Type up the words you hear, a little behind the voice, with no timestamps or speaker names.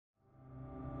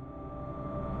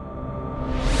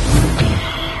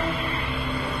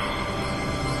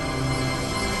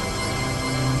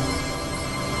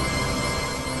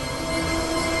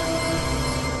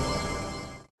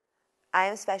I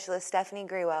am Specialist Stephanie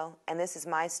Grewell, and this is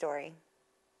my story.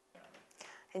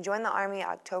 I joined the Army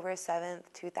October 7th,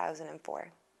 2004.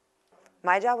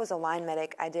 My job was a line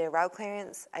medic. I did route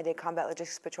clearance, I did combat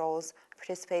logistics patrols,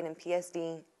 participated in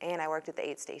PSD, and I worked at the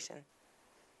aid station.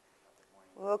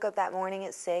 We woke up that morning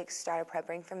at 6, started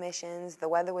prepping for missions. The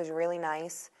weather was really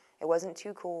nice. It wasn't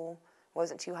too cool, it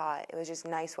wasn't too hot. It was just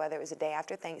nice weather. It was the day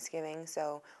after Thanksgiving,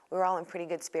 so we were all in pretty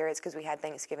good spirits because we had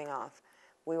Thanksgiving off.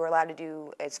 We were allowed to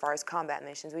do, as far as combat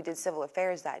missions, we did civil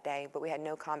affairs that day, but we had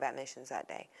no combat missions that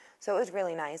day. So it was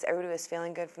really nice. Everybody was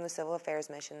feeling good from the civil affairs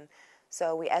mission.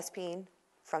 So we SP'd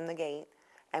from the gate,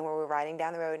 and we were riding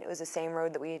down the road. It was the same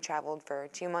road that we had traveled for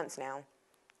 2 months now.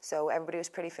 So everybody was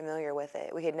pretty familiar with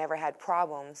it. We had never had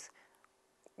problems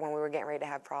when we were getting ready to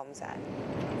have problems at.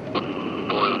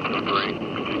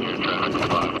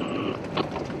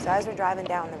 So as we're driving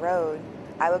down the road,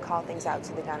 I would call things out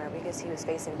to the gunner because he was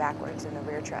facing backwards in the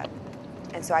rear truck.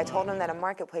 And so I told him that a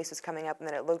marketplace was coming up and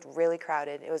that it looked really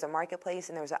crowded. It was a marketplace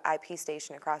and there was an IP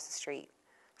station across the street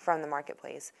from the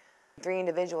marketplace. 3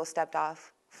 individuals stepped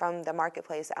off from the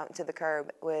marketplace out into the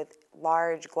curb with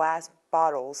large glass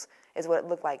bottles, is what it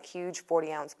looked like, huge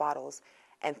 40-ounce bottles,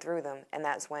 and threw them. And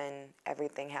that's when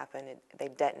everything happened. They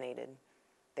detonated.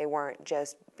 They weren't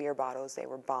just beer bottles, they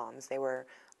were bombs. They were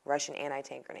Russian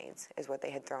anti-tank grenades, is what they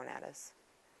had thrown at us.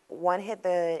 One hit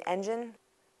the engine,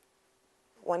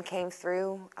 one came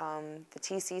through the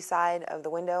TC side of the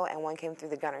window, and one came through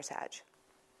the gunner's hatch.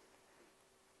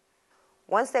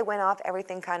 Once they went off,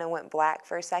 everything kind of went black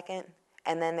for a second,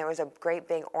 and then there was a great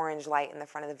big orange light in the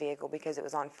front of the vehicle because it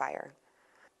was on fire.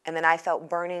 And then I felt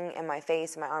burning in my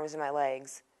face, and my arms and my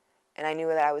legs, and I knew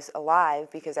that I was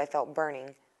alive because I felt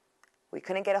burning. We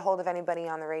couldn't get a hold of anybody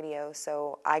on the radio,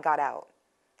 so I got out.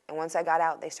 And once I got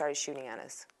out, they started shooting at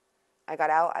us. I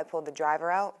got out, I pulled the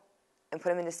driver out and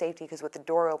put him into safety because with the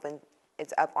door open,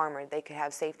 it's up armored. They could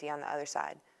have safety on the other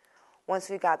side. Once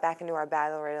we got back into our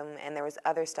battle rhythm and there was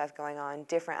other stuff going on,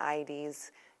 different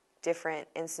IEDs, different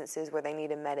instances where they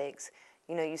needed medics,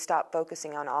 you stop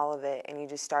focusing on all of it and you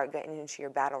just start getting into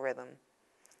your battle rhythm.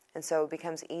 And so it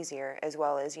becomes easier, as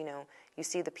well as, you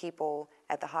see the people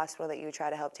at the hospital that you try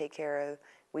to help take care of.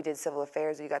 We did civil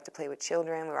affairs, we got to play with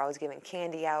children, we were always giving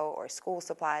candy out or school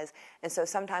supplies, and so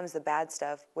sometimes the bad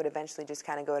stuff would eventually just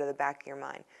kind of go to the back of your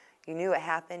mind. You knew it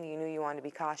happened, you knew you wanted to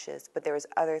be cautious, but there was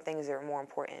other things that were more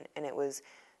important, and it was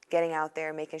getting out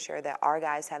there, making sure that our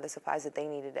guys had the supplies that they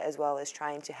needed, as well as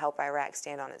trying to help Iraq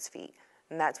stand on its feet,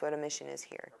 and that's what a mission is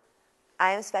here.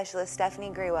 I am Specialist Stephanie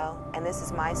Grewell, and this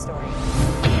is my story.